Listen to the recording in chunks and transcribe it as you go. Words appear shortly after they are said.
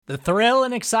The thrill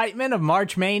and excitement of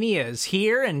March Mania is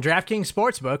here, and DraftKings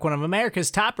Sportsbook, one of America's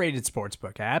top-rated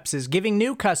sportsbook apps, is giving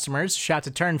new customers a shot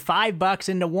to turn $5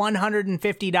 into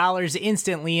 $150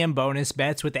 instantly in bonus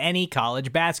bets with any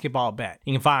college basketball bet.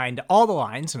 You can find all the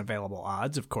lines and available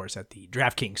odds, of course, at the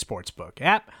DraftKings Sportsbook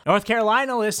app. North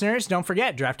Carolina listeners, don't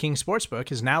forget, DraftKings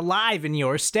Sportsbook is now live in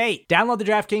your state. Download the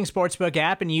DraftKings Sportsbook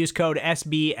app and use code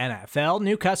SBNFL.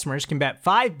 New customers can bet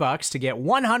 $5 to get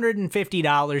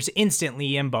 $150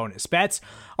 instantly in bonus bets,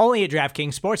 only at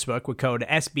DraftKings Sportsbook with code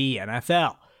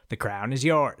SBNFL. The crown is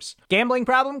yours. Gambling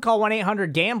problem? Call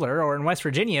 1-800-GAMBLER, or in West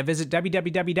Virginia, visit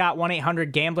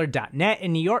www.1800gambler.net.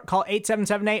 In New York, call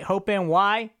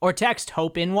 877-8-HOPE-NY or text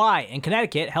HOPE-NY. In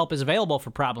Connecticut, help is available for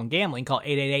problem gambling. Call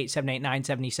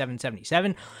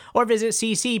 888-789-7777 or visit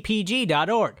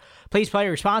ccpg.org. Please play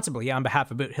responsibly on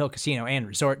behalf of Boot Hill Casino and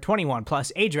Resort. 21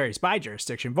 plus, age varies by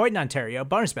jurisdiction. Void in Ontario.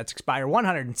 Bonus bets expire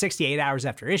 168 hours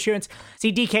after issuance.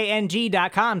 See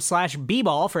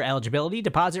dkng.com/bball for eligibility,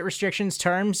 deposit restrictions,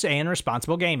 terms, and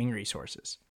responsible gaming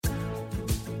resources.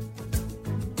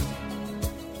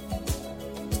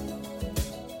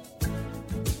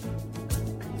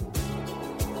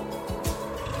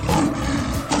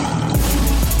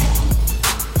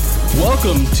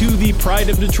 Welcome to the Pride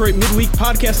of Detroit Midweek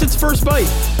Podcast. It's First Bite.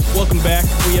 Welcome back.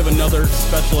 We have another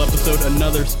special episode,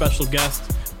 another special guest.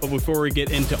 But before we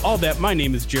get into all that, my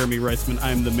name is Jeremy Reisman.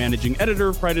 I'm the managing editor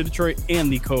of Pride of Detroit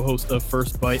and the co-host of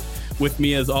First Bite. With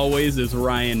me, as always, is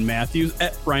Ryan Matthews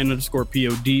at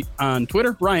Ryan_POD on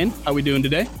Twitter. Ryan, how we doing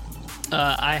today?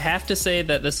 I have to say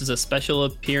that this is a special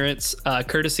appearance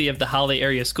courtesy of the Holiday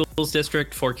Area Schools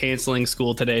District for canceling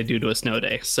school today due to a snow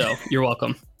day. So you're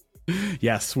welcome.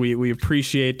 Yes, we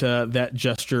appreciate that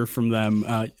gesture from them.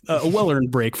 A well-earned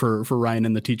break for Ryan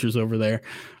and the teachers over there.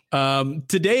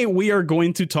 Today, we are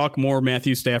going to talk more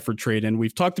Matthew Stafford trade, and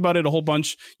we've talked about it a whole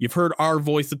bunch. You've heard our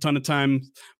voice a ton of times,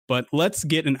 but let's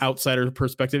get an outsider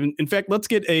perspective. In fact, let's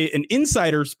get an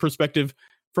insider's perspective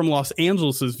from Los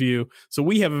Angeles' view. So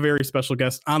we have a very special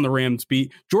guest on the Rams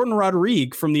beat. Jourdan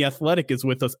Rodrigue from The Athletic is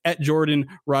with us at Jourdan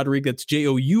Rodrigue. That's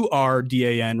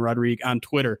Jourdan Rodrigue on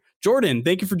Twitter. Jourdan,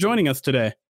 thank you for joining us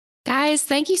today. Guys,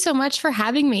 thank you so much for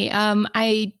having me.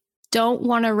 I don't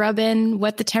want to rub in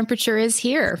what the temperature is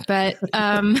here, but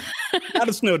not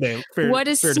a snow day. What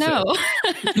is snow?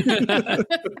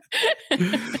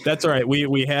 That's all right.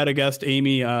 We had a guest,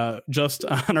 Amy, just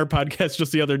on our podcast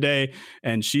just the other day,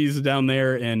 and she's down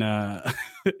there in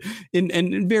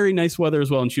very nice weather as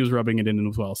well, and she was rubbing it in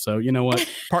as well. So you know what,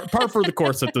 par for the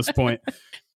course at this point.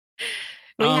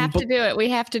 We have to do it. We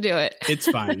have to do it. It's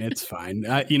fine. It's fine.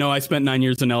 I spent 9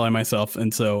 years in LA myself,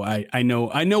 and so I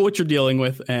know what you're dealing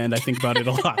with, and I think about it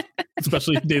a lot,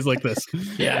 especially days like this.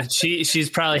 Yeah, she's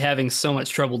probably having so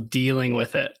much trouble dealing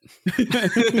with it.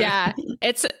 Yeah,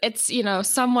 it's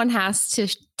someone has to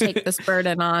take this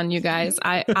burden on, you guys.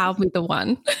 I'll be the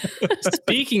one.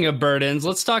 Speaking of burdens,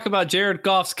 let's talk about Jared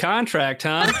Goff's contract,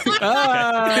 huh?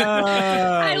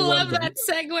 I love that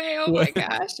segue. Oh my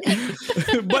gosh.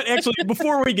 But actually,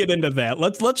 before we get into that,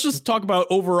 let's just talk about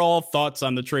overall thoughts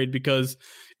on the trade, because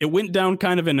it went down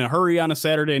kind of in a hurry on a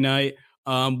Saturday night.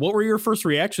 What were your first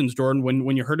reactions, Jourdan,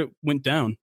 when you heard it went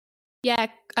down? Yeah,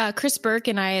 Chris Burke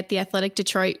and I at The Athletic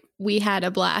Detroit, we had a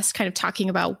blast kind of talking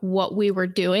about what we were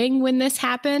doing when this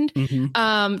happened.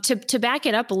 Mm-hmm. To back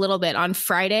it up a little bit, on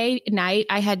Friday night,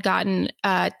 I had gotten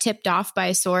tipped off by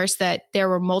a source that there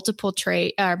were multiple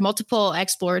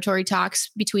exploratory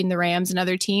talks between the Rams and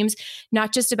other teams,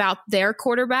 not just about their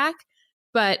quarterback,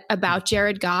 but about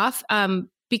Jared Goff.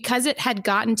 Because it had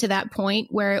gotten to that point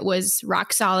where it was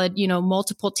rock solid,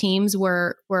 multiple teams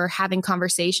were having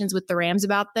conversations with the Rams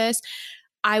about this.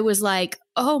 I was like,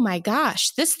 oh my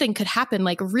gosh, this thing could happen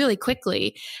like really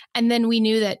quickly. And then we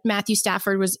knew that Matthew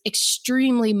Stafford was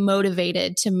extremely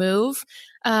motivated to move.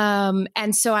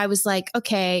 And so I was like,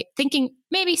 okay, thinking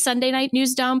maybe Sunday night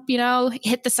news dump,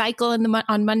 hit the cycle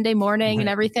on Monday morning and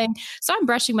everything. So I'm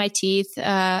brushing my teeth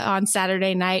on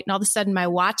Saturday night, and all of a sudden my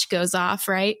watch goes off,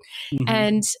 right?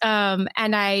 Mm-hmm.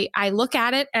 And I look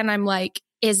at it and I'm like,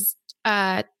 is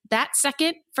that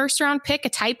second first round pick a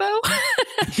typo?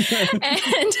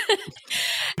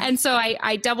 and so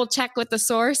I double check with the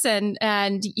source, and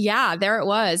yeah, there it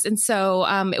was. And so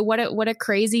what a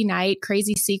crazy night,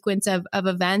 crazy sequence of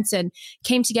events, and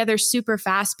came together super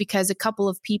fast because a couple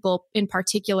of people in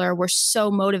particular were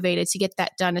so motivated to get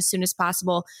that done as soon as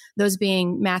possible. Those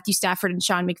being Matthew Stafford and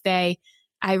Sean McVay.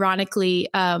 Ironically,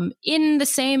 in the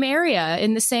same area,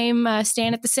 in the same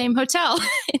staying at the same hotel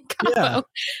in combo.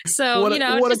 So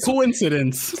what a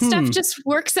coincidence. Stuff just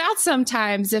works out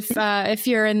sometimes if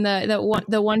you're in the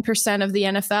 1% of the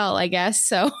NFL, I guess.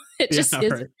 So it just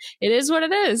is. Right. It is what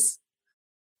it is.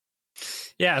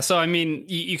 Yeah, so I mean,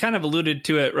 you kind of alluded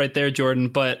to it right there,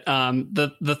 Jourdan, but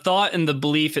the thought and the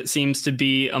belief, it seems to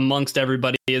be amongst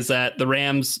everybody, is that the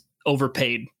Rams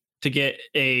overpaid to get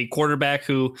a quarterback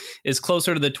who is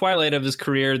closer to the twilight of his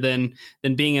career than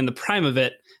being in the prime of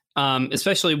it,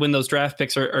 especially when those draft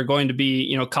picks are going to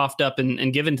be, coughed up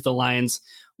and given to the Lions.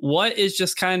 What is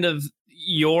just kind of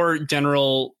your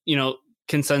general,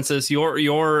 consensus,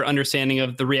 your understanding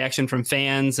of the reaction from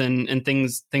fans and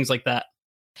things like that?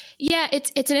 Yeah,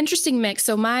 it's an interesting mix.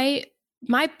 So my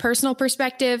personal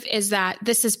perspective is that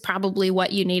this is probably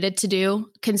what you needed to do,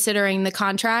 considering the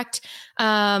contract.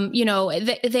 That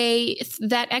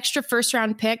extra first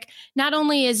round pick, not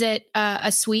only is it a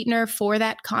sweetener for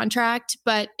that contract,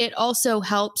 but it also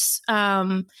helps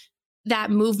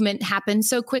that movement happen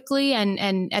so quickly.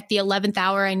 And at the 11th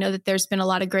hour, I know that there's been a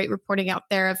lot of great reporting out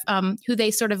there of who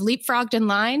they sort of leapfrogged in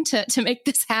line to make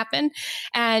this happen,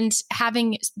 and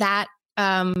having that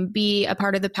be a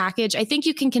part of the package. I think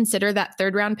you can consider that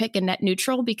third round pick a net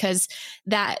neutral, because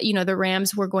that, the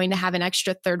Rams were going to have an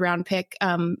extra third round pick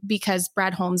because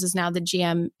Brad Holmes is now the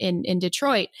GM in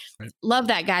Detroit. Right. Love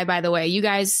that guy, by the way. You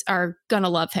guys are going to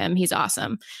love him. He's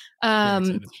awesome.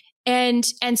 And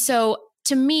so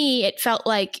to me, it felt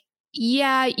like,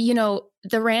 the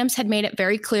Rams had made it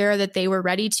very clear that they were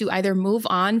ready to either move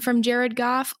on from Jared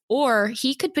Goff, or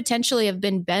he could potentially have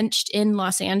been benched in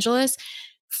Los Angeles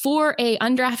for a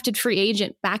undrafted free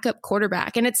agent backup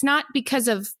quarterback. And it's not because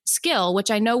of skill,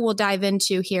 which I know we'll dive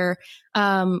into here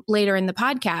later in the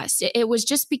podcast. It was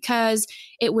just because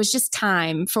it was just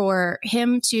time for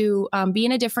him to be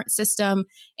in a different system,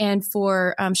 and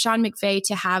for Sean McVay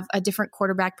to have a different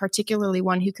quarterback, particularly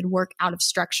one who could work out of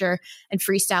structure and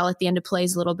freestyle at the end of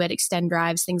plays a little bit, extend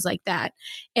drives, things like that.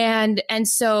 And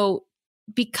so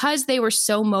because they were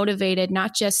so motivated,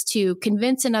 not just to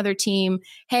convince another team,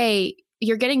 hey,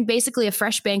 you're getting basically a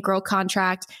fresh bankroll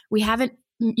contract. We haven't,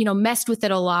 messed with it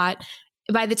a lot.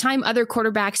 By the time other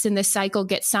quarterbacks in this cycle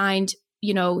get signed,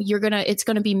 it's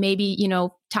going to be maybe,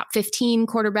 top 15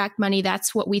 quarterback money.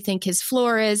 That's what we think his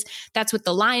floor is. That's what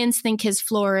the Lions think his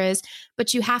floor is.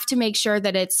 But you have to make sure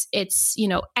that it's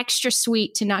extra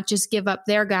sweet to not just give up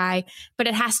their guy, but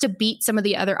it has to beat some of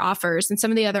the other offers. And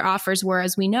some of the other offers were,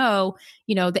 as we know,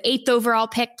 the 8th overall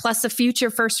pick plus a future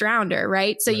first rounder,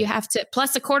 right? So you have to,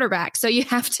 plus a quarterback. So you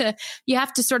have to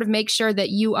sort of make sure that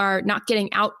you are not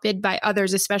getting outbid by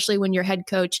others, especially when your head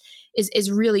coach is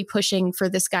really pushing for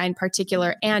this guy in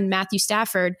particular, and Matthew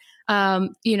Stafford.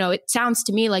 It sounds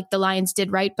to me like the Lions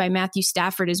did right by Matthew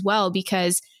Stafford as well,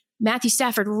 because Matthew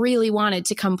Stafford really wanted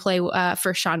to come play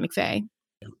for Sean McVay.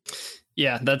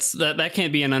 Yeah, that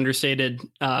can't be an understated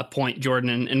point,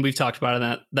 Jourdan, and we've talked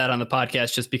about that on the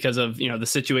podcast, just because of the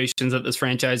situations that this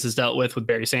franchise has dealt with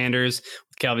Barry Sanders,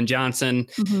 with Calvin Johnson.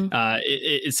 Mm-hmm.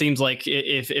 It seems like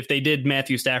if they did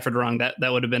Matthew Stafford wrong, that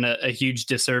would have been a huge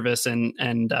disservice, and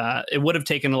it would have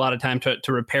taken a lot of time to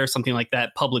repair something like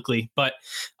that publicly. But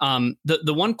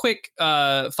the one quick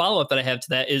follow up that I have to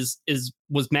that is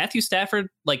was Matthew Stafford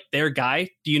like their guy?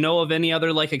 Do you know of any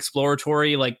other like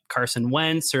exploratory, like Carson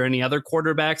Wentz or any other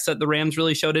quarterbacks that the Rams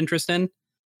really showed interest in?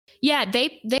 Yeah,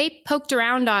 they poked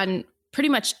around on pretty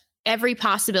much every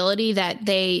possibility that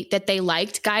they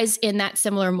liked, guys in that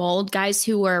similar mold, guys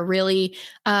who were really,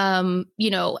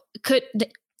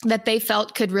 that they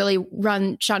felt could really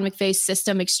run Sean McVay's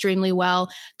system extremely well.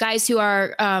 Guys who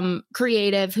are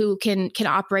creative, who can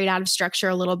operate out of structure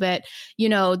a little bit.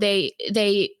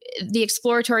 The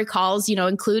exploratory calls,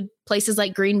 include places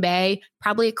like Green Bay,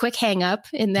 probably a quick hang up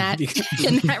in that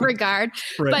regard.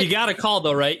 Right. But you got to call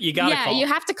though, right? You got to call. Yeah, you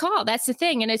have to call. That's the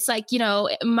thing. And it's like,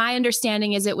 my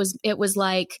understanding is it was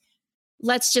like,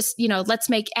 let's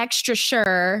make extra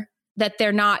sure that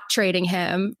they're not trading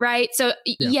him, right? So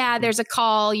there's a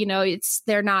call,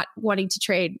 they're not wanting to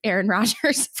trade Aaron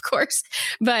Rodgers, of course,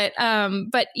 but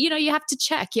you have to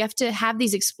check, you have to have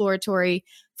these exploratory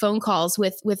phone calls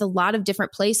with a lot of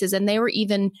different places. And they were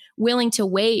even willing to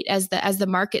wait as the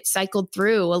market cycled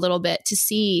through a little bit to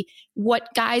see what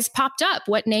guys popped up,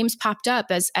 what names popped up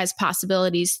as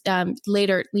possibilities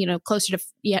later, closer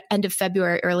to end of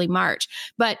February, early March.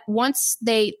 But once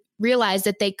they realized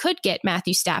that they could get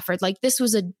Matthew Stafford, like this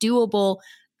was a doable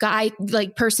guy,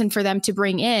 like person for them to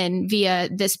bring in via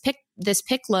this pick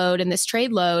load and this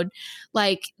trade load,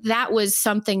 like that was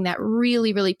something that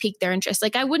really, really piqued their interest.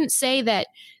 Like I wouldn't say that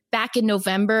back in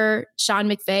November, Sean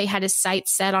McVay had his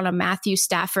sights set on a Matthew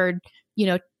Stafford,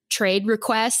 trade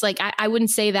request. Like I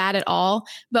wouldn't say that at all.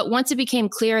 But once it became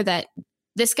clear that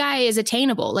this guy is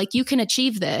attainable, like you can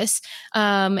achieve this.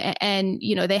 And,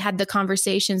 you know, they had the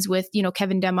conversations with, you know,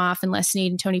 Kevin Demoff and Les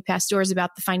Snead and Tony Pastores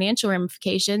about the financial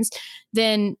ramifications.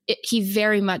 Then he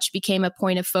very much became a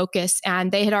point of focus,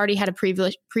 and they had already had a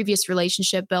previous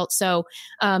relationship built. So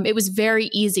it was very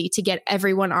easy to get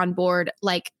everyone on board.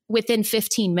 Like within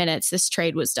 15 minutes, this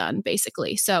trade was done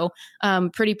basically. So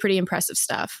pretty impressive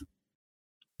stuff.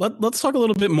 Let's talk a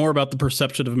little bit more about the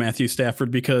perception of Matthew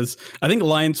Stafford, because I think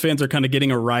Lions fans are kind of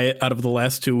getting a riot out of the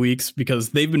last 2 weeks,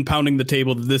 because they've been pounding the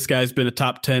table that this guy's been a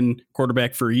top 10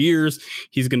 quarterback for years.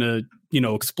 He's going to, you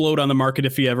know, explode on the market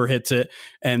if he ever hits it.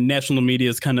 And national media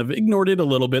has kind of ignored it a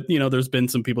little bit. You know, there's been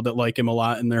some people that like him a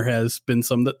lot, and there has been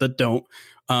some that don't.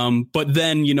 But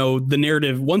then, you know, the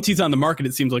narrative, once he's on the market,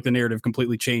 it seems like the narrative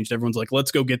completely changed. Everyone's like,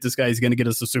 let's go get this guy. He's going to get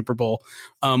us a Super Bowl.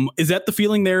 Is that the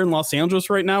feeling there in Los Angeles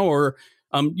right now? Or,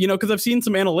 you know, because I've seen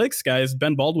some analytics guys.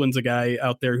 Ben Baldwin's a guy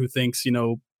out there who thinks, you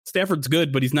know, Stafford's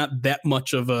good, but he's not that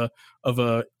much of a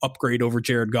upgrade over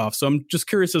Jared Goff. So I'm just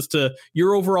curious as to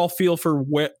your overall feel for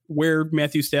where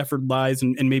Matthew Stafford lies,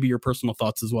 and maybe your personal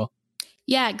thoughts as well.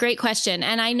 Yeah, great question.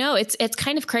 And I know it's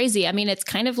kind of crazy. I mean, it's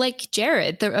kind of like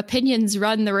Jared. The opinions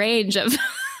run the range of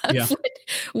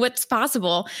what's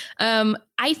possible.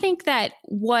 I think that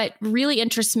what really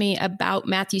interests me about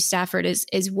Matthew Stafford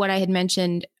is what I had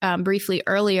mentioned briefly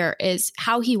earlier, is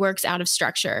how he works out of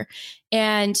structure.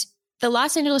 And the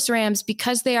Los Angeles Rams,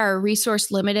 because they are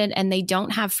resource limited and they don't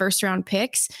have first round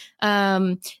picks,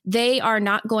 they are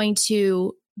not going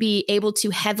to be able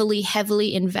to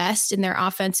heavily invest in their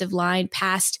offensive line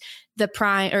past the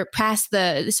prime, or past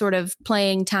the sort of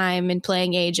playing time and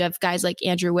playing age of guys like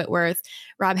Andrew Whitworth,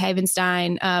 Rob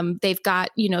Havenstein. They've got,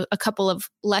 you know, a couple of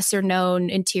lesser known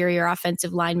interior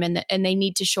offensive linemen and they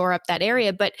need to shore up that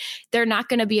area, but they're not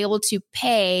going to be able to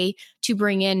pay to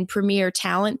bring in premier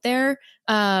talent there.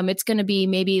 It's going to be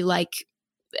maybe like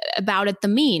about at the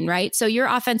mean, right? So your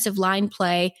offensive line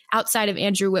play outside of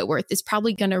Andrew Whitworth is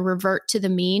probably going to revert to the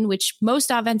mean, which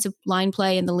most offensive line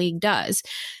play in the league does.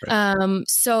 Right.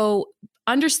 So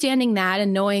understanding that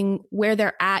and knowing where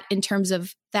they're at in terms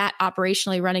of that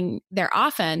operationally running their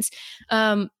offense,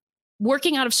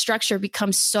 working out of structure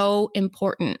becomes so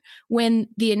important when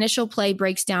the initial play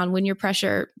breaks down, when your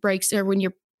pressure breaks, or when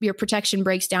your protection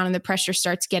breaks down and the pressure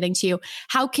starts getting to you.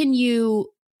 How can you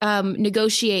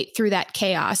negotiate through that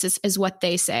chaos is what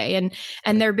they say.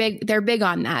 And they're big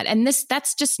on that. And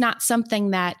that's just not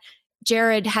something that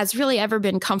Jared has really ever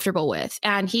been comfortable with.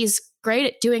 And he's great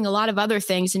at doing a lot of other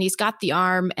things, and he's got the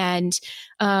arm, and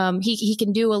he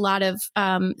can do a lot of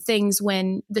things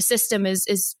when the system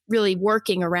is really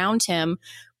working around him.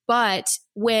 But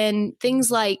when things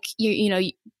like, you know,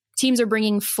 teams are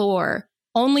bringing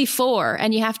only four,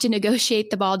 and you have to negotiate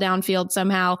the ball downfield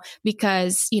somehow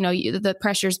because, you know, the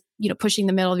pressure's, you know, pushing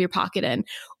the middle of your pocket in,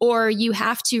 or you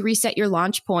have to reset your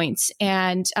launch points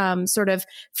and sort of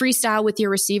freestyle with your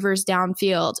receivers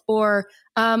downfield, or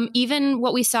even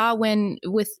what we saw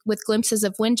with glimpses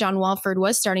of when John Walford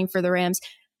was starting for the Rams,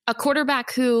 a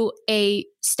quarterback who a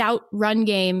stout run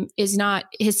game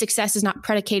his success is not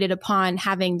predicated upon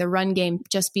having the run game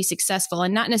just be successful,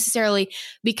 and not necessarily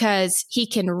because he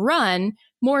can run,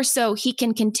 more so he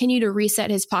can continue to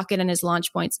reset his pocket and his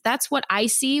launch points. That's what I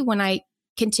see when I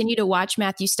continue to watch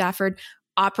Matthew Stafford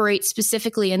operate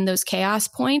specifically in those chaos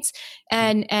points,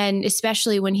 and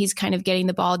especially when he's kind of getting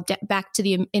the ball back to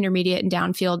the intermediate and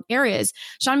downfield areas.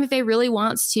 Sean McVay really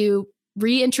wants to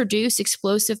reintroduce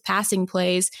explosive passing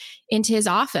plays into his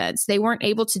offense. They weren't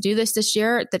able to do this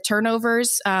year. The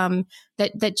turnovers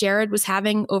that Jared was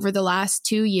having over the last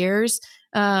 2 years,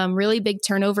 really big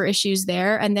turnover issues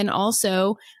there. And then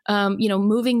also, you know,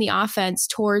 moving the offense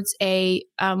towards a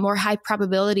more high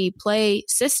probability play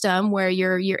system where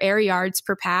your air yards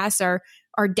per pass are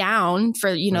down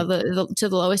for, you know, to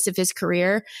the lowest of his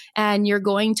career. And you're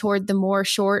going toward the more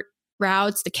short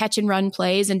routes, the catch and run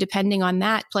plays, and depending on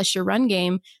that, plus your run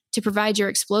game to provide your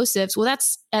explosives. Well,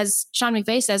 that's, as Sean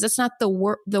McVay says, that's not the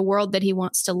world that he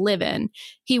wants to live in.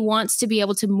 He wants to be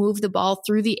able to move the ball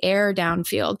through the air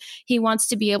downfield. He wants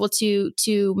to be able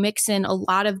to mix in a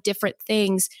lot of different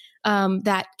things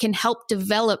that can help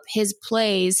develop his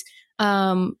plays.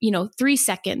 3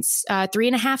 seconds,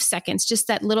 3.5 seconds, just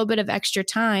that little bit of extra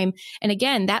time. And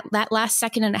again, that last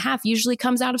second and a half usually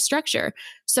comes out of structure.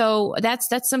 So that's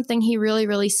something he really,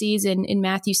 really sees in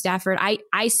Matthew Stafford.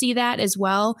 I see that as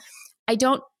well. I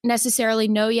don't necessarily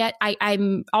know yet.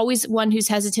 I'm always one who's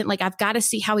hesitant. Like, I've got to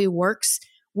see how he works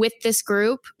with this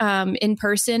group in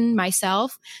person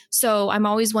myself. So I'm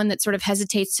always one that sort of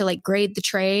hesitates to like grade the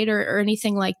trade or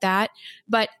anything like that.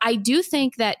 But I do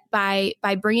think that by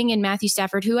bringing in Matthew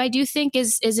Stafford, who I do think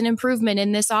is an improvement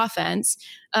in this offense,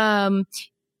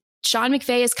 Sean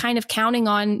McVay is kind of counting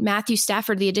on Matthew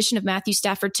Stafford, the addition of Matthew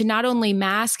Stafford, to not only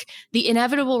mask the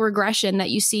inevitable regression that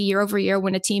you see year over year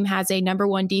when a team has a number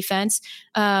one defense,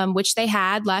 which they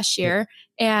had last year,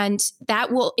 and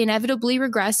that will inevitably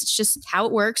regress. It's just how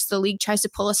it works. The league tries to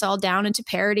pull us all down into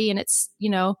parity, and it's,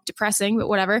 depressing, but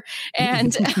whatever.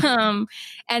 And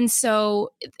and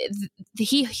so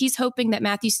he's hoping that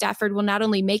Matthew Stafford will not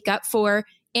only make up for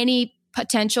any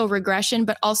potential regression,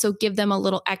 but also give them a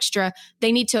little extra.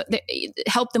 They need to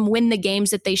help them win the games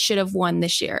that they should have won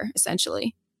this year,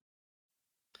 essentially.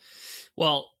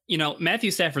 Well,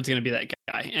 Matthew Stafford's going to be that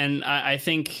guy. And I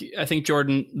think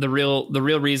Jourdan, the real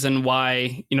reason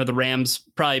why, the Rams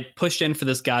probably pushed in for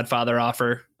this Godfather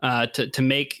offer to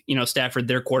make, Stafford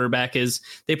their quarterback is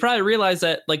they probably realize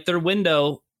that like their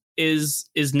window is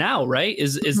now, right?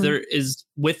 There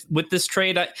with this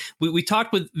trade. We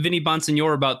talked with Vinny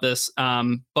Bonsignore about this,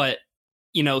 but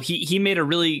he made a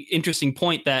really interesting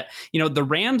point that the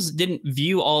Rams didn't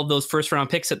view all of those first round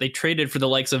picks that they traded for the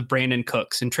likes of Brandon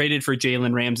Cooks and traded for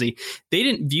Jalen Ramsey. They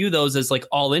didn't view those as like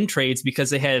all in trades because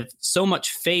they had so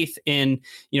much faith in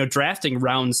drafting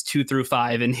rounds 2 through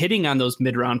 5 and hitting on those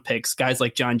mid round picks, guys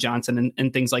like John Johnson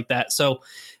and things like that. So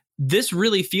this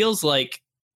really feels like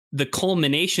the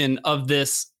culmination of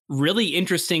this really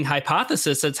interesting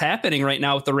hypothesis that's happening right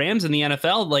now with the Rams in the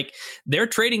NFL. Like they're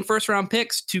trading first round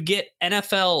picks to get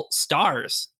NFL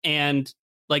stars. And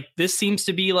like, this seems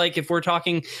to be like, if we're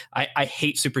talking, I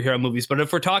hate superhero movies, but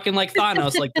if we're talking like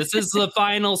Thanos, like this is the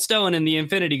final stone in the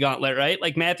Infinity Gauntlet, right?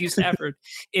 Like Matthew Stafford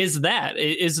is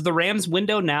the Rams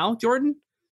window now, Jourdan?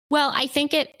 Well, I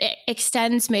think it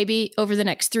extends maybe over the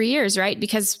next 3 years, right?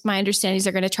 Because my understanding is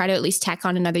they're going to try to at least tack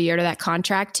on another year to that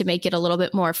contract to make it a little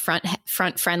bit more front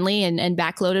friendly and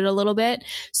backloaded a little bit.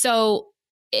 So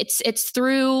it's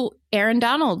through Aaron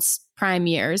Donald's prime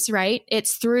years, right?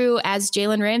 It's through as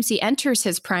Jalen Ramsey enters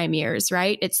his prime years,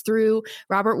 right? It's through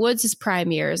Robert Woods'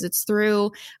 prime years. It's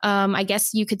through, I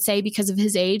guess you could say because of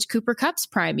his age, Cooper Kupp's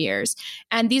prime years.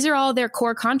 And these are all their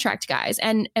core contract guys.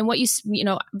 And what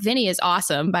Vinny is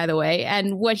awesome, by the way.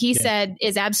 And what he said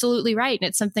is absolutely right. And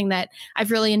it's something that I've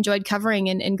really enjoyed covering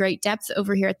in great depth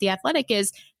over here at The Athletic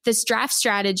is this draft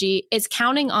strategy is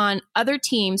counting on other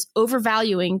teams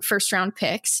overvaluing first round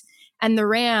picks, and the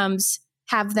Rams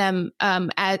have them,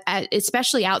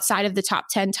 especially outside of the top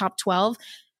 10, top 12,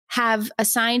 have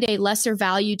assigned a lesser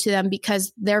value to them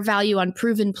because their value on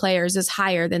proven players is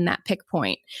higher than that pick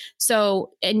point.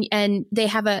 So, and they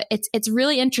have it's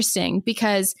really interesting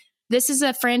because this is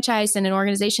a franchise and an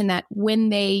organization that when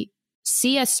they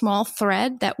see a small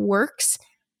thread that works,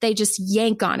 they just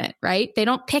yank on it, right? They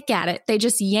don't pick at it. They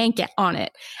just yank it on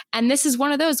it. And this is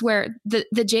one of those where the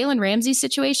Jalen Ramsey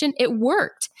situation, it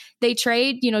worked. They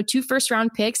trade, 2 first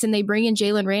round picks and they bring in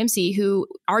Jalen Ramsey, who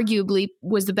arguably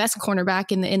was the best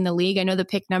cornerback in the league. I know the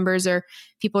pick numbers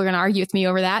people are going to argue with me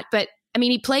over that, but I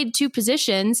mean, he played 2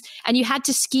 positions and you had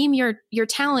to scheme your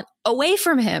talent away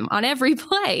from him on every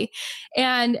play.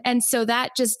 And so that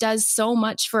just does so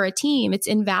much for a team. It's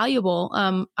invaluable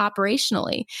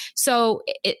operationally. So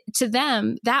to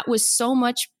them, that was so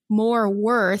much more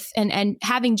worth and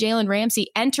having Jalen Ramsey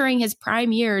entering his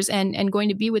prime years and going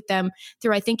to be with them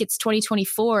through, I think it's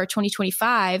 2024,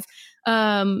 2025.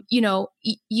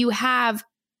 You have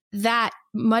that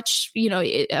much,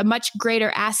 a much greater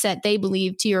asset, they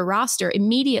believe, to your roster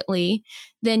immediately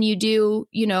than you do,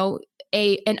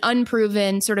 an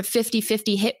unproven sort of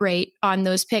 50-50 hit rate on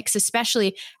those picks,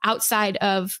 especially outside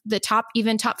of the top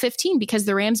 15, because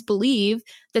the Rams believe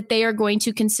that they are going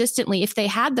to consistently, if they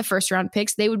had the first round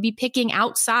picks, they would be picking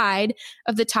outside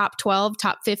of the top 12,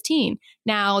 top 15.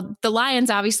 Now, the Lions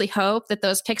obviously hope that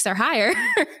those picks are higher,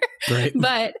 right?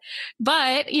 But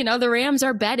the Rams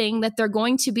are betting that they're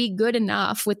going to be good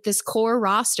enough with this core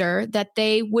roster that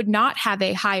they would not have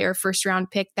a higher first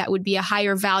round pick that would be a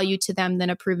higher value to them than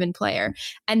a proven player.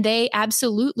 And they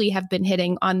absolutely have been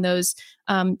hitting on those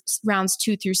rounds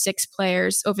 2 through 6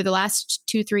 players over the last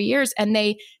 2-3 years. And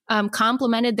they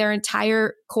complemented their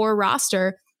entire core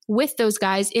roster with those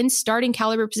guys in starting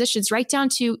caliber positions, right down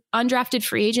to undrafted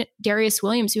free agent Darius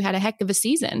Williams, who had a heck of a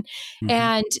season. Mm-hmm.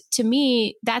 And to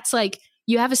me, that's like,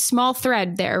 you have a small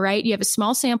thread there, right? You have a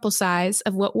small sample size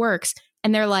of what works.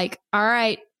 And they're like, all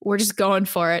right, we're just going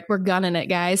for it. We're gunning it,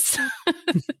 guys.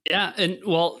 Yeah. And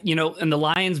well, and the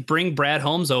Lions bring Brad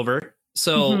Holmes over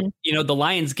So, the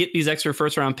Lions get these extra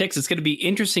first round picks. It's going to be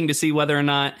interesting to see whether or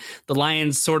not the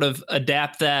Lions sort of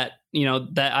adapt that,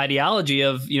 that ideology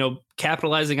of,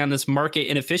 capitalizing on this market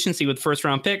inefficiency with first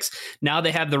round picks. Now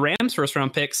they have the Rams first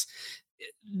round picks.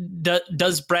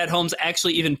 Does Brad Holmes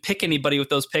actually even pick anybody with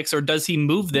those picks, or does he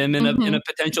move them in a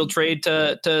potential trade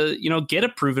to get a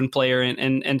proven player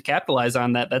and capitalize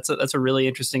on that? That's a really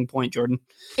interesting point, Jourdan.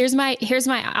 Here's my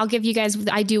I'll give you guys,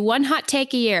 I do one hot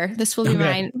take a year. This will be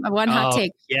mine. One hot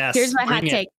take. Yes. Here's my hot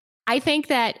take. I think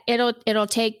that it'll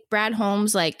take Brad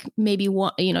Holmes like maybe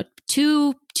one,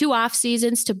 two off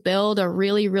seasons to build a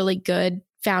really, really good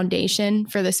foundation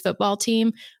for this football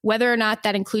team. Whether or not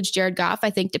that includes Jared Goff,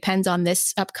 I think depends on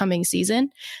this upcoming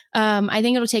season. I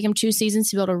think it'll take him 2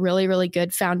 seasons to build a really, really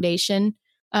good foundation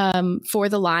for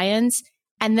the Lions.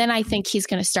 And then I think he's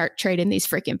going to start trading these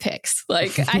freaking picks.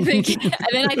 Like, I think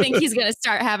he's going to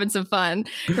start having some fun,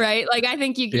 right? Like, I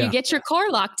think you get your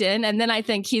core locked in, and then I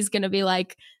think he's going to be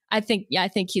like, I think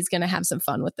he's going to have some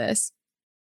fun with this.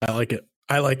 I like it.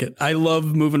 I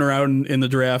love moving around in the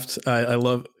draft.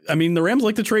 I mean, the Rams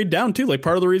like to trade down too. Like,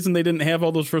 part of the reason they didn't have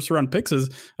all those first round picks is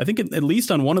I think at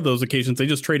least on one of those occasions, they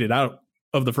just traded out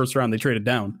of the first round. They traded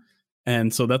down.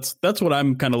 And so that's what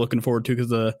I'm kind of looking forward to,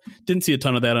 because didn't see a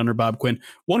ton of that under Bob Quinn.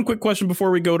 One quick question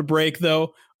before we go to break,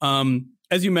 though.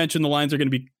 As you mentioned, the Lions are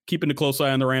going to be keeping a close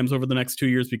eye on the Rams over the next 2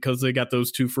 years because they got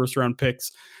those 2 first round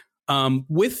picks.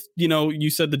 You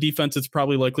said the defense is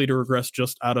probably likely to regress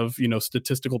just out of,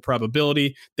 statistical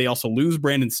probability. They also lose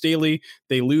Brandon Staley.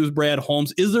 They lose Brad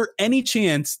Holmes. Is there any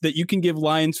chance that you can give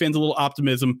Lions fans a little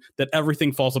optimism that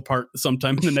everything falls apart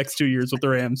sometime in the next 2 years with the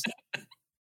Rams?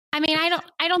 I mean,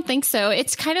 I don't think so.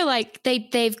 It's kind of like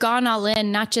they've gone all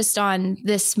in, not just on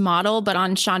this model, but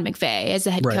on Sean McVay as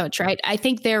a head coach, right? I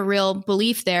think their real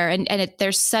belief there, and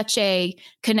there's such a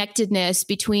connectedness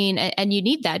between, and you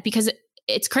need that because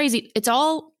it's crazy. It's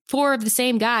all 4 of the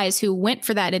same guys who went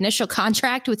for that initial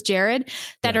contract with Jared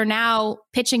that are now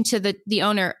pitching to the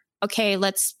owner, okay,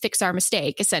 let's fix our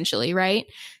mistake, essentially, right?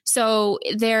 So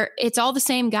it's all the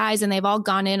same guys, and they've all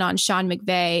gone in on Sean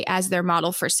McVay as their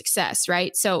model for success,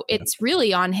 right? So it's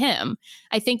really on him.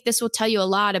 I think this will tell you a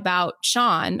lot about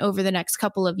Sean over the next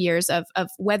couple of years of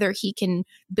whether he can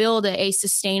build a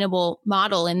sustainable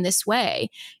model in this way.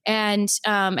 And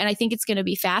I think it's going to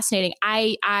be fascinating.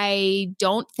 I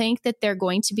don't think that they're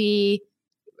going to be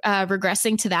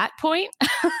regressing to that point.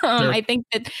 Sure. I think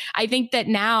that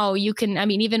now you can, I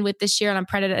mean, even with this year on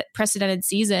unprecedented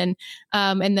season,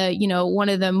 and one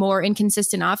of the more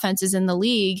inconsistent offenses in the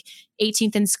league,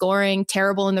 18th in scoring,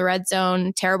 terrible in the red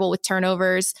zone, terrible with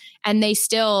turnovers, and they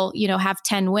still, have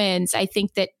 10 wins. I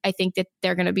think that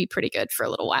they're going to be pretty good for a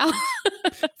little while.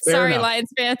 Sorry, enough. Lions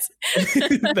fans.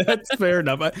 That's fair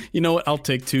enough. You know what? I'll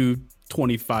take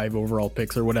 225 overall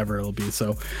picks or whatever it'll be.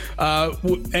 So,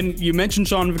 and you mentioned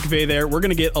Sean McVay there. We're going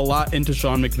to get a lot into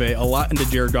Sean McVay, a lot into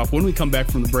Jared Goff when we come back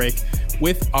from the break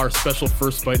with our special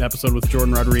First Bite episode with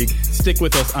Jourdan Rodrigue. Stick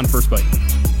with us on First Bite.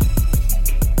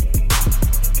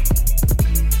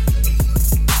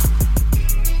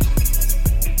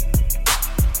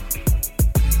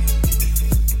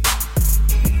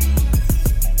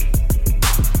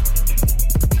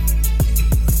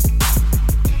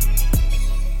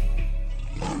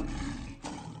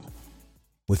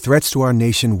 With threats to our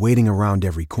nation waiting around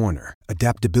every corner,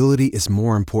 adaptability is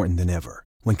more important than ever.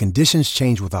 When conditions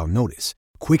change without notice,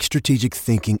 quick strategic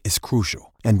thinking is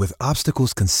crucial. And with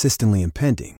obstacles consistently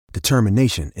impending,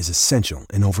 determination is essential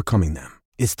in overcoming them.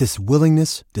 It's this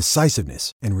willingness,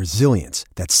 decisiveness, and resilience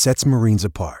that sets Marines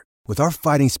apart. With our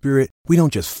fighting spirit, we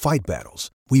don't just fight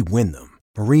battles, we win them.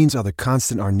 Marines are the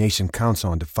constant our nation counts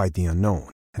on to fight the unknown.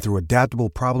 And through adaptable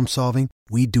problem solving,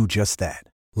 we do just that.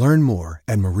 Learn more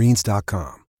at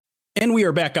marines.com. And we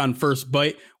are back on First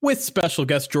Bite with special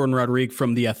guest Jourdan Rodrigue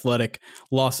from The Athletic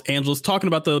Los Angeles, talking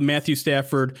about the Matthew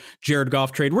Stafford, Jared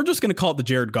Goff trade. We're just going to call it the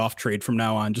Jared Goff trade from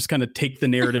now on, just kind of take the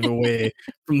narrative away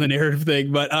from the narrative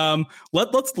thing. But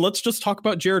let's just talk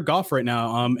about Jared Goff right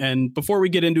now. And before we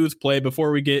get into his play,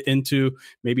 before we get into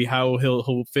maybe how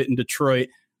he'll fit in Detroit,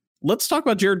 let's talk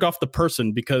about Jared Goff, the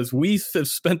person, because we have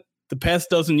spent the past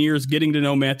dozen years getting to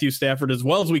know Matthew Stafford as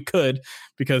well as we could,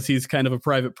 because he's kind of a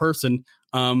private person.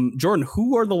 Jourdan,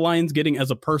 who are the Lions getting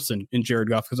as a person in Jared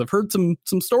Goff? Because I've heard some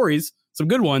stories, some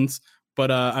good ones,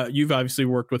 but you've obviously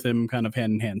worked with him kind of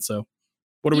hand in hand. So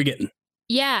what are we getting?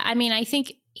 Yeah, I mean, I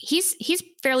think he's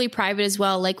fairly private as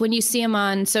well. Like when you see him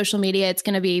on social media, it's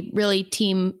going to be really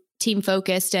team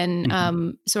focused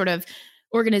and sort of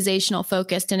organizational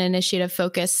focused and initiative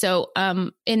focused. So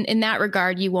in that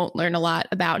regard, you won't learn a lot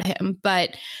about him.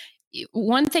 But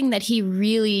one thing that he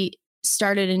really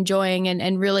started enjoying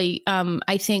and really,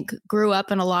 I think grew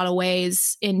up in a lot of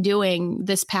ways in doing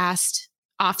this past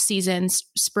off season,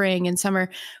 spring and summer,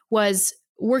 was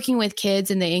working with kids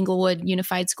in the Inglewood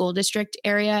Unified School District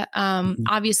area.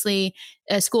 Obviously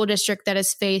a school district that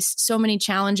has faced so many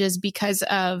challenges because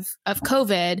of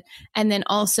COVID. And then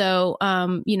also,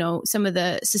 some of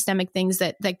the systemic things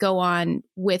that go on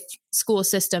with school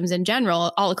systems in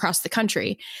general, all across the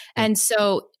country. And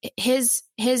so his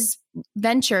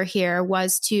venture here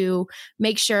was to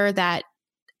make sure that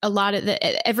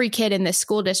every kid in this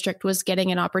school district was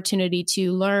getting an opportunity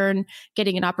to learn,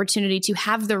 getting an opportunity to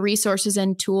have the resources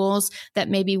and tools that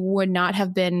maybe would not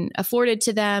have been afforded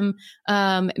to them,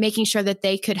 making sure that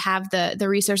they could have the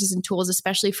resources and tools,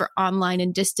 especially for online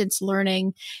and distance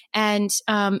learning. And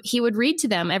he would read to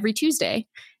them every Tuesday.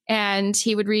 And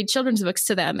he would read children's books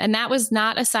to them. And that was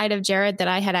not a side of Jared that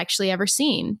I had actually ever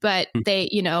seen. But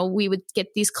we would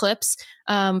get these clips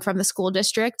from the school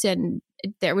district, and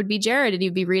there would be Jared, and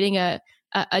he'd be reading a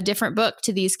different book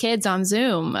to these kids on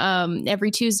Zoom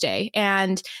every Tuesday.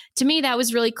 And to me, that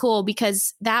was really cool,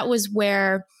 because that was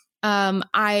where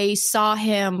I saw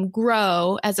him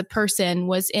grow as a person,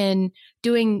 was in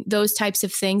doing those types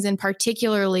of things, and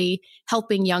particularly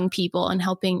helping young people and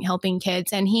helping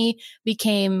kids. And he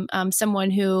became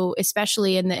someone who,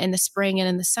 especially in the spring and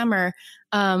in the summer,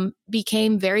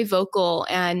 became very vocal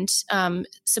and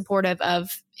supportive of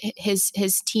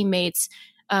his teammates'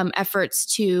 efforts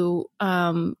to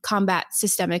combat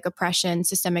systemic oppression,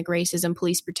 systemic racism,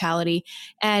 police brutality,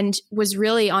 and was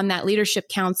really on that leadership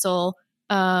council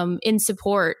in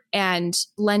support and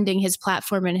lending his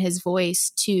platform and his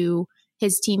voice to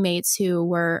his teammates who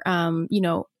were,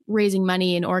 raising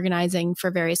money and organizing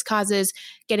for various causes,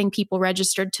 getting people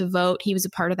registered to vote. He was a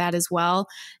part of that as well.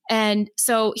 And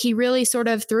so he really sort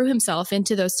of threw himself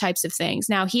into those types of things.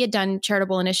 Now, he had done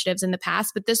charitable initiatives in the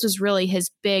past, but this was really his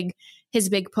big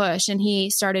push. And he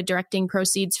started directing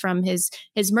proceeds from his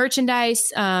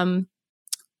merchandise,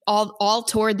 all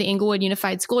toward the Inglewood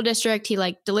Unified School District.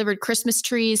 He delivered Christmas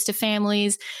trees to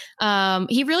families.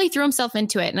 He really threw himself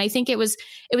into it. And I think it was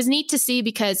neat to see,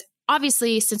 because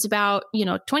obviously since about,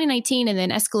 2019 and then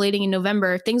escalating in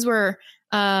November, things were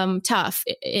tough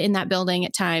in that building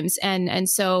at times. And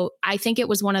so I think it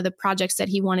was one of the projects that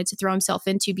he wanted to throw himself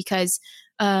into, because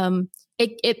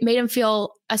it made him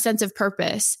feel a sense of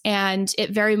purpose. And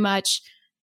it very much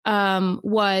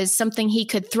was something he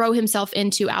could throw himself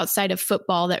into outside of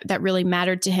football that really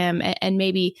mattered to him, and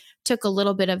maybe took a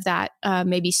little bit of that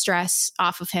maybe stress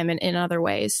off of him in other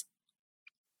ways.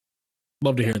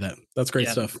 Love to hear that. That's great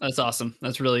stuff. That's awesome.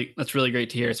 That's really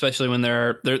great to hear, especially when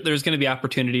there's going to be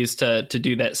opportunities to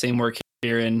do that same work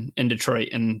here in Detroit.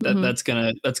 And that's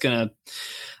gonna,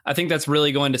 I think that's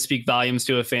really going to speak volumes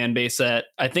to a fan base that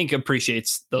I think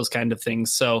appreciates those kind of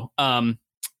things. So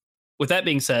with that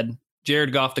being said,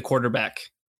 Jared Goff, the quarterback,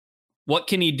 what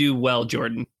can he do well,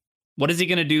 Jourdan? What is he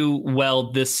going to do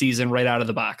well this season right out of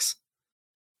the box?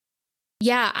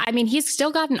 Yeah, I mean, he's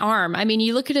still got an arm. I mean,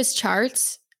 you look at his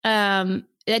charts,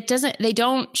 they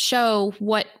don't show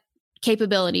what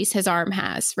capabilities his arm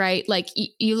has, right? Like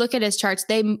you look at his charts,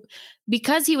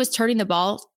 because he was turning the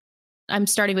ball, I'm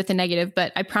starting with a negative,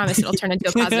 but I promise it'll turn into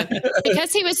a positive.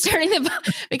 Because he was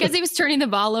turning the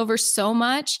ball over so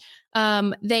much,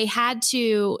 they had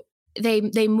to,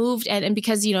 they moved and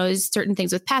because, there's certain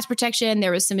things with pass protection,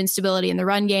 there was some instability in the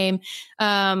run game.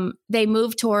 They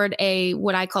moved toward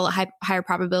what I call a higher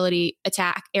probability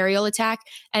attack, aerial attack.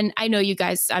 And I know you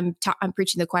guys, I'm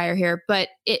preaching the choir here, but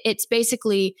it's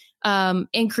basically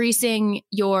increasing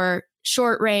your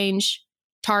short range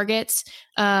targets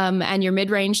and your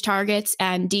mid-range targets,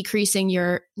 and decreasing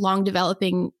your long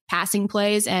developing passing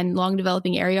plays and long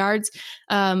developing air yards,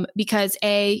 because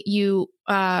you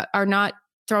are not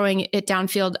throwing it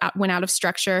downfield when out of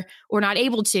structure, or not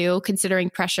able to, considering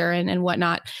pressure and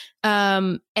whatnot.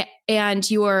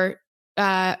 And you're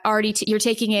you're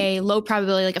taking a low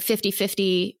probability, like a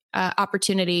 50-50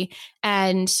 opportunity,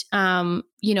 and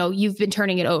you've been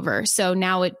turning it over. So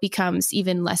now it becomes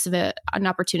even less of an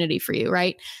opportunity for you,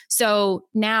 right? So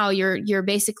now you're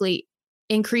basically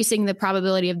increasing the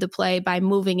probability of the play by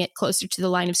moving it closer to the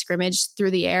line of scrimmage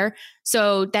through the air.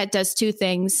 So that does two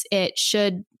things. It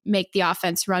should make the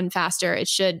offense run faster. It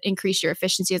should increase your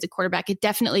efficiency as a quarterback. It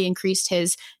definitely increased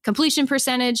his completion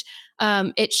percentage.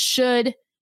 It should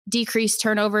decrease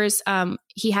turnovers.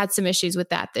 He had some issues with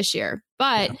that this year,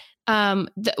 but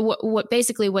what this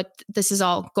is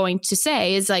all going to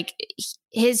say is, like,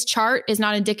 his chart is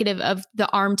not indicative of the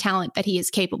arm talent that he is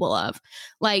capable of.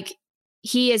 Like,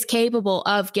 he is capable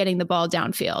of getting the ball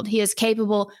downfield. He is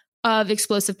capable of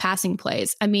explosive passing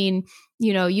plays. I mean,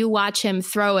 you watch him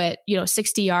throw it,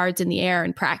 60 yards in the air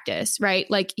in practice, right?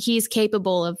 Like he's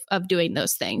capable of doing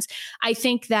those things. I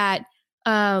think that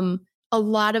a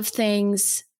lot of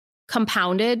things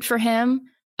compounded for him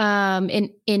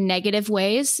in negative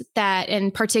ways, that,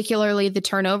 and particularly the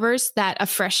turnovers, that a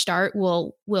fresh start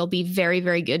will be very,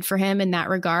 very good for him in that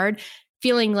regard.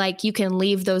 Feeling like you can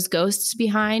leave those ghosts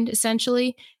behind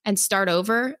essentially and start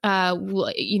over.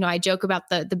 I joke about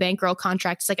the bankroll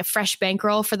contract. It's like a fresh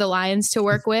bankroll for the Lions to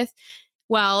work with.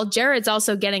 Well, Jared's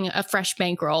also getting a fresh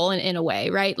bankroll in a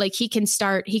way, right? Like he can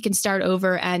start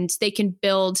over, and they can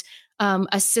build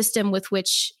a system in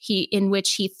which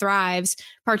he thrives.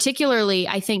 Particularly,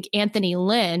 I think Anthony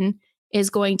Lynn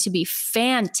is going to be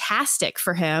fantastic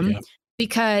for him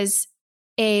because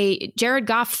Jared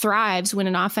Goff thrives when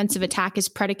an offensive attack is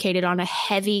predicated on a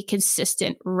heavy,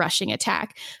 consistent rushing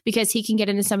attack, because he can get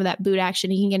into some of that boot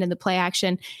action. He can get into play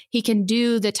action. He can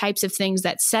do the types of things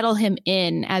that settle him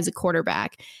in as a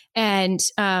quarterback. And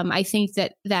I think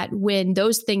that when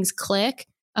those things click,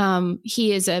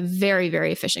 he is a very,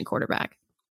 very efficient quarterback.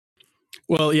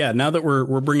 Well, yeah, now that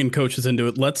we're bringing coaches into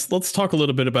it, let's talk a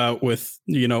little bit about with,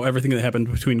 everything that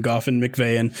happened between Goff and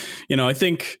McVay. And, I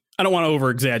think, I don't want to over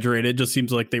exaggerate. It just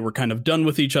seems like they were kind of done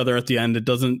with each other at the end. It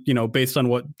doesn't, based on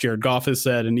what Jared Goff has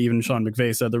said and even Sean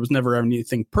McVay said, there was never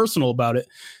anything personal about it.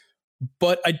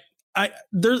 But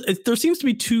there seems to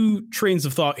be two trains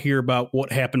of thought here about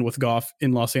what happened with Goff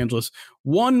in Los Angeles.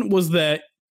 One was that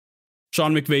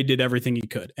Sean McVay did everything he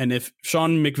could. And if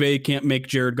Sean McVay can't make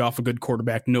Jared Goff a good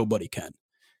quarterback, nobody can.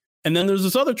 And then there's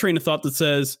this other train of thought that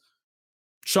says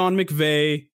Sean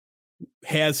McVay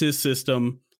has his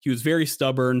system. He was very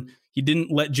stubborn. He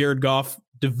didn't let Jared Goff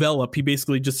develop. He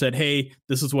basically just said, hey,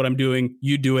 this is what I'm doing.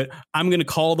 You do it. I'm going to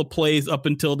call the plays up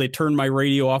until they turn my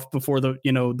radio off before the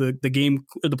game,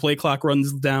 the play clock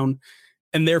runs down.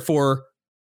 And therefore,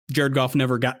 Jared Goff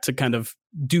never got to kind of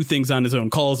do things on his own,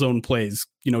 call his own plays,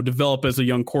 develop as a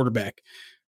young quarterback.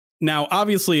 Now,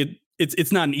 obviously,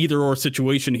 it's not an either or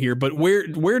situation here, but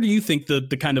where do you think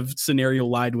the kind of scenario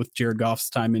lied with Jared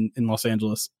Goff's time in Los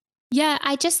Angeles? Yeah,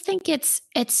 I just think it's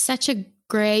such a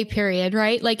gray period,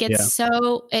 right? Like it's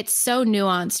so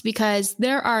nuanced, because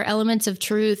there are elements of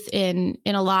truth in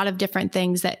a lot of different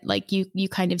things that like you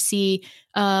kind of see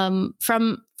from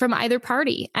either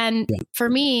party. And for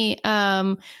me,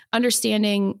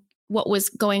 understanding what was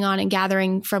going on and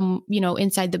gathering from,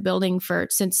 inside the building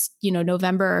since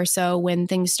November or so, when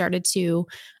things started to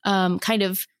kind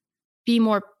of be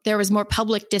more, there was more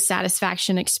public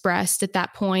dissatisfaction expressed at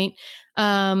that point.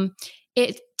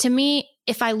 To me,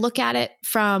 if I look at it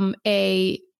from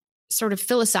a sort of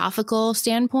philosophical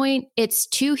standpoint, it's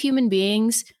two human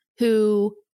beings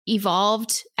who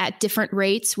evolved at different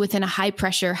rates within a high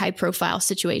pressure, high profile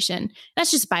situation.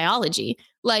 That's just biology.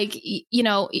 Like,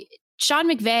 Sean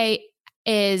McVay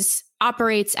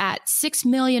operates at 6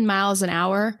 million miles an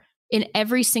hour in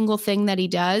every single thing that he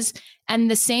does. And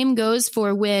the same goes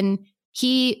for when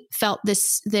he felt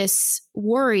this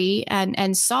worry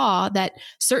and saw that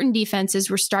certain defenses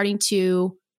were starting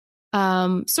to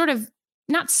sort of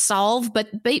not solve,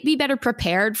 but be better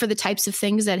prepared for the types of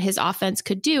things that his offense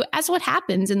could do, as what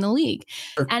happens in the league.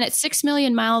 Sure. And at 6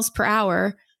 million miles per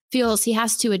hour, feels he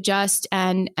has to adjust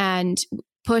and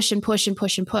push and push and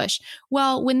push and push.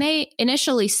 Well, when they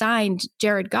initially signed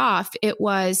Jared Goff, it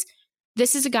was,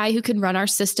 this is a guy who can run our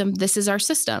system. This is our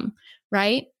system.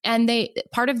 Right. And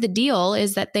part of the deal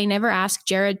is that they never asked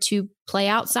Jared to play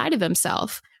outside of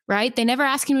himself. Right. They never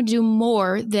asked him to do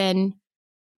more than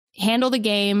handle the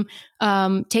game,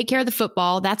 take care of the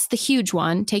football. That's the huge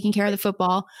one, taking care of the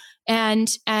football, and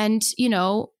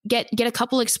get a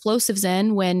couple explosives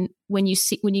in when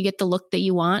you get the look that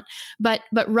you want, but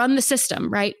run the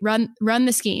system, right? Run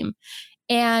the scheme.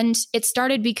 And it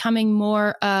started becoming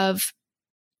more of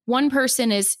one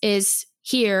person is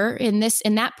here in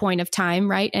that point of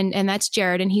time, right? And that's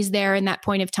Jared, and he's there in that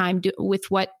point of time with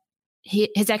what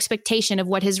his expectation of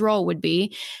what his role would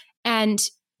be. And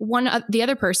the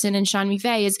other person, in Sean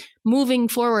McVay, is moving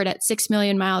forward at 6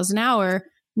 million miles an hour,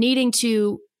 needing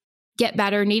to get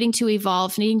better, needing to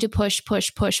evolve, needing to push.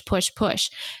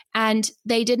 And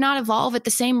they did not evolve at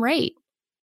the same rate.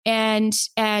 And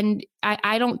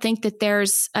I don't think that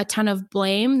there's a ton of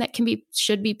blame that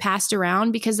should be passed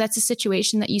around, because that's a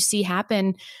situation that you see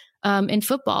happen in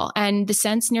football. And the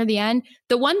sense near the end,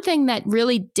 the one thing that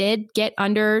really did get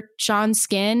under Sean's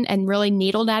skin and really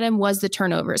needled at him was the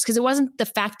turnovers, because it wasn't the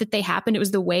fact that they happened, it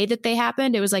was the way that they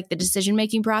happened. It was like the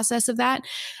decision-making process of that.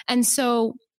 And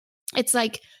so it's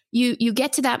like, you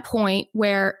get to that point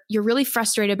where you're really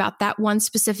frustrated about that one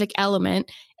specific element,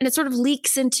 and it sort of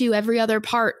leaks into every other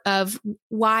part of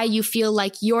why you feel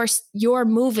like you're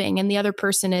moving and the other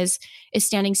person is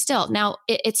standing still. Now,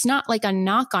 it's not like a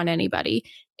knock on anybody.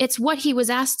 It's what he was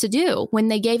asked to do when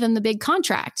they gave him the big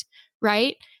contract,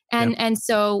 right? And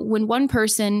so when one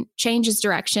person changes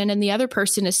direction and the other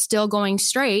person is still going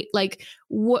straight, like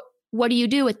what do you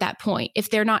do at that point if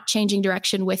they're not changing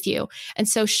direction with you? And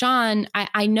so Sean,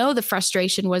 I know the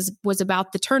frustration was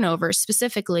about the turnovers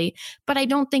specifically, but I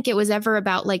don't think it was ever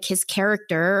about like his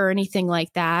character or anything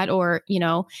like that. Or,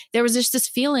 there was just this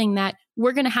feeling that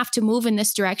we're going to have to move in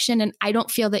this direction. And I don't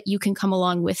feel that you can come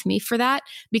along with me for that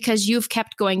because you've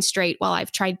kept going straight while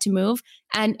I've tried to move.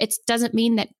 And it doesn't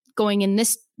mean that going in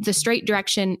the straight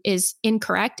direction is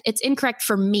incorrect. It's incorrect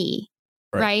for me.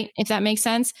 Right. If that makes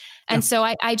sense. And so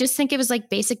I just think it was like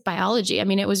basic biology. I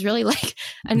mean, it was really like,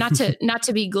 not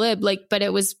to be glib, like, but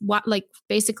it was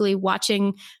basically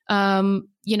watching, one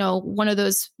of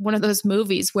those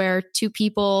movies where two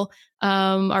people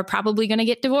are probably going to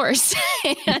get divorced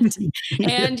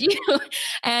and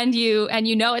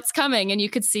you know it's coming, and you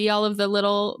could see all of the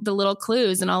little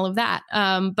clues and all of that.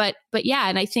 But yeah,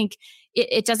 and I think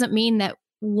it doesn't mean that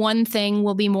one thing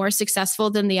will be more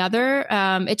successful than the other.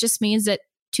 It just means that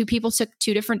two people took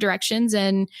two different directions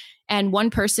and one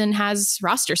person has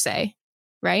roster say,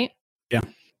 right? Yeah.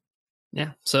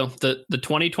 Yeah. So the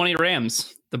 2020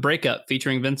 Rams, the breakup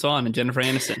featuring Vince Vaughn and Jennifer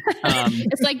Aniston.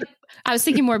 It's like, I was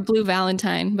thinking more Blue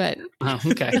Valentine, but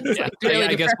okay. Yeah. Really I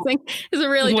depressing. It's a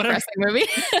really depressing movie.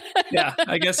 Yeah.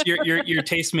 I guess your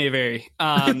taste may vary.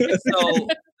 So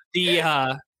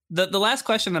the last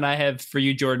question that I have for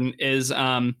you, Jourdan, is,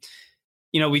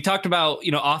 we talked about,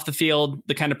 off the field,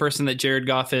 the kind of person that Jared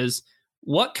Goff is.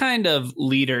 What kind of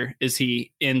leader is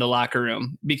he in the locker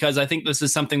room? Because I think this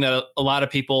is something that a lot of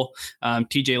people,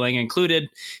 TJ Lang included,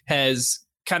 has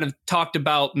kind of talked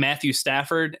about Matthew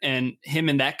Stafford and him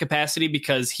in that capacity,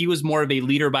 because he was more of a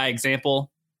leader by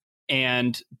example.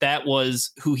 And that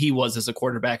was who he was as a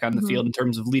quarterback on the field in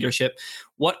terms of leadership.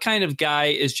 What kind of guy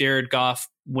is Jared Goff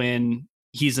when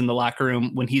he's in the locker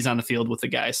room, when he's on the field with the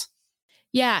guys?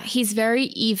 Yeah, he's very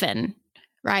even,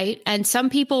 right? And some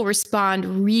people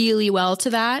respond really well to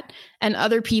that. And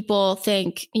other people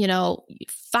think,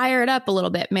 fire it up a little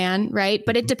bit, man, right?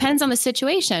 But it depends on the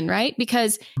situation, right?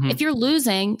 Because if you're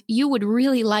losing, you would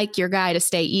really like your guy to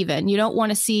stay even. You don't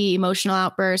want to see emotional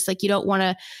outbursts. Like, you don't want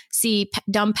to see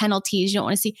dumb penalties. You don't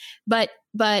want to see, but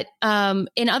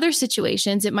in other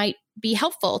situations, it might be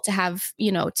helpful to have,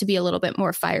 to be a little bit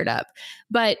more fired up.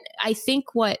 But I think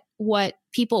what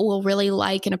people will really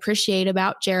like and appreciate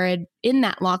about Jared in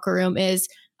that locker room is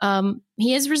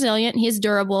he is resilient, he is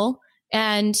durable,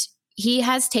 and he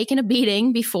has taken a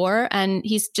beating before, and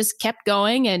he's just kept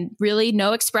going, and really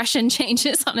no expression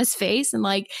changes on his face. And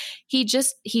like, he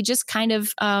just kind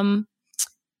of,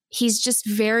 he's just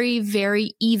very,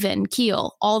 very even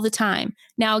keel all the time.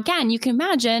 Now, again, you can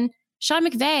imagine Sean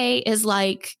McVay is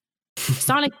like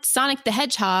Sonic the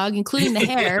Hedgehog, including the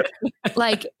hair,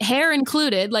 like hair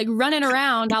included, like running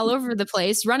around all over the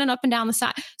place, running up and down the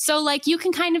side. So like, you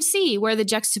can kind of see where the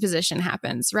juxtaposition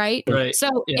happens, right?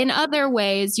 So in other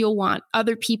ways, you'll want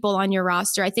other people on your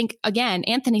roster. I think, again,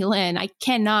 Anthony Lynn, I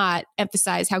cannot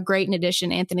emphasize how great an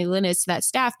addition Anthony Lynn is to that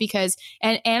staff, because,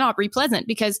 and Aubrey Pleasant,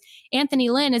 because Anthony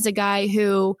Lynn is a guy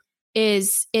who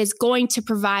is going to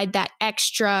provide that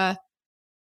extra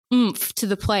oomph to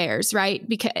the players, right?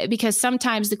 Because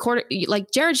sometimes the quarter, like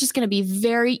Jared's just going to be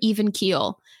very even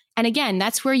keel. And again,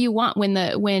 that's where you want when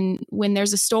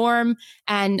there's a storm.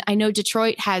 And I know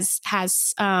Detroit has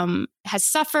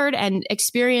suffered and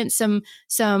experienced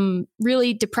some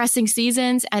really depressing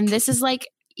seasons. And this is like,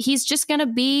 he's just going to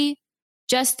be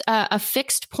just a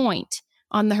fixed point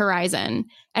on the horizon.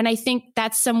 And I think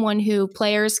that's someone who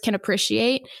players can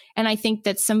appreciate. And I think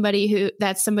that's somebody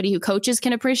who coaches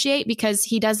can appreciate, because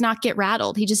he does not get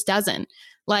rattled. He just doesn't.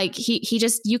 Like he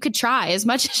just, you could try as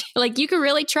much, like you could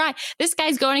really try. This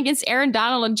guy's going against Aaron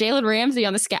Donald and Jalen Ramsey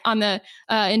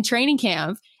in training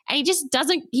camp. And he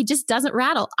just doesn't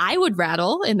rattle. I would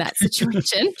rattle in that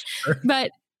situation,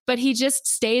 but he just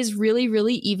stays really,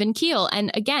 really even keel.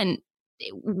 And again,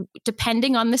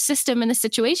 depending on the system and the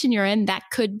situation you're in, that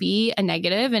could be a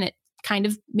negative, and it kind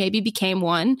of maybe became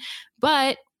one.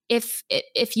 But if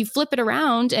you flip it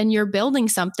around and you're building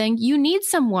something, you need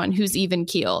someone who's even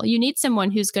keel. You need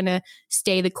someone who's going to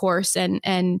stay the course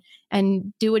and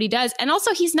do what he does. And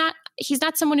also, he's not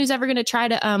someone who's ever going to try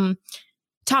to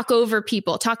talk over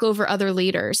people, talk over other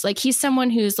leaders. Like, he's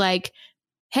someone who's like,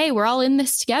 hey, we're all in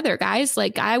this together, guys.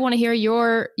 Like, I want to hear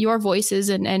your voices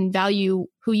and value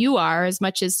who you are as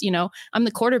much as, I'm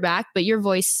the quarterback, but your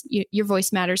voice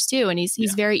matters too. And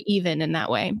he's very even in that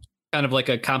way. Kind of like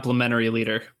a complimentary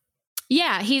leader.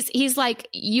 Yeah. He's like,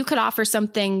 you could offer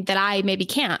something that I maybe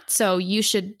can't. So you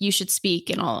should speak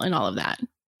and all of that.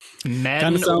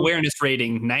 Madden awareness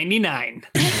rating 99.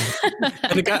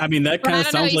 I mean, that kind of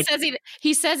sounds like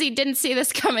he says he didn't see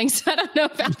this coming, so I don't know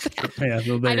about that. Yeah,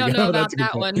 so I don't know about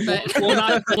that one,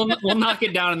 but we'll knock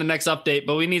it down in the next update.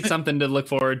 But we need something to look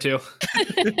forward to.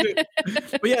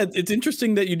 But yeah, it's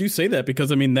interesting that you do say that,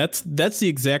 because I mean that's the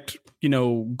exact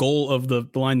goal of the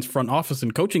Lions front office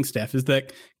and coaching staff, is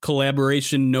that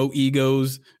collaboration, no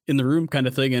egos in the room kind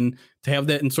of thing, and to have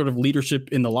that in sort of leadership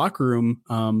in the locker room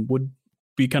would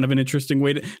be kind of an interesting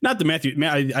way to, not the Matthew.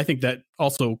 I think that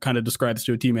also kind of describes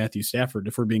to a T Matthew Stafford,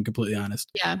 if we're being completely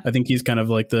honest. Yeah. I think he's kind of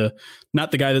like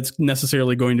not the guy that's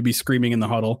necessarily going to be screaming in the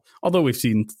huddle, although we've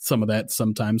seen some of that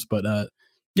sometimes. But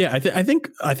yeah, I think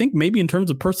maybe in terms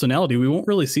of personality, we won't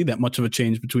really see that much of a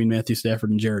change between Matthew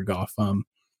Stafford and Jared Goff.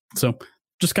 So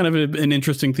just kind of an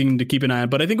interesting thing to keep an eye on.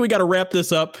 But I think we got to wrap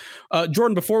this up.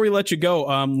 Jourdan, before we let you go,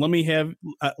 let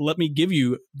me give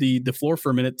you the floor for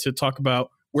a minute to talk about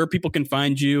where people can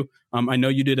find you. I know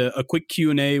you did a quick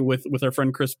Q&A with our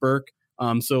friend Chris Burke.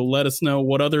 So let us know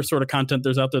what other sort of content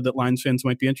there's out there that Lions fans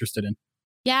might be interested in.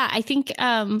 Yeah, I think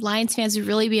Lions fans would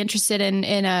really be interested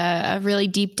in a really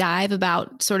deep dive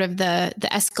about sort of the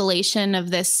escalation of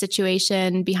this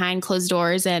situation behind closed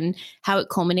doors and how it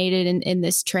culminated in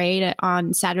this trade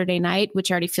on Saturday night, which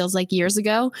already feels like years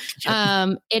ago.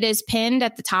 Yep. It is pinned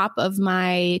at the top of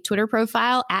my Twitter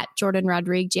profile at Jourdan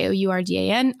Rodrigue,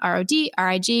 JOURDAN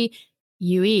RODRIGUE.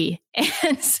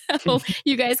 And so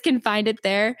you guys can find it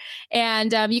there.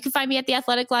 And you can find me at The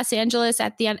Athletic Los Angeles,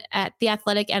 at The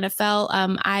Athletic NFL.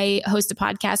 I host a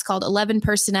podcast called 11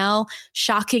 Personnel.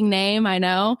 Shocking name, I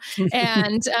know.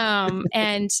 And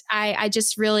I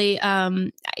just really,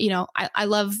 I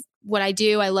love what I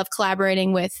do. I love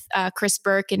collaborating with Chris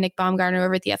Burke and Nick Baumgartner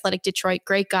over at The Athletic Detroit.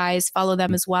 Great guys. Follow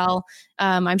them as well.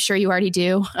 I'm sure you already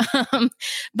do.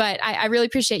 But I really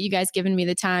appreciate you guys giving me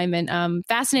the time, and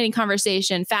fascinating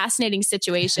conversation, fascinating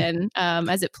situation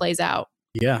as it plays out.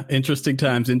 Yeah. Interesting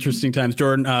times.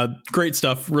 Jourdan, great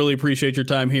stuff. Really appreciate your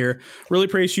time here. Really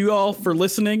appreciate you all for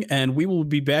listening, and we will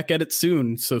be back at it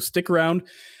soon. So stick around.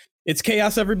 It's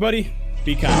chaos, everybody.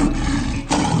 Be kind.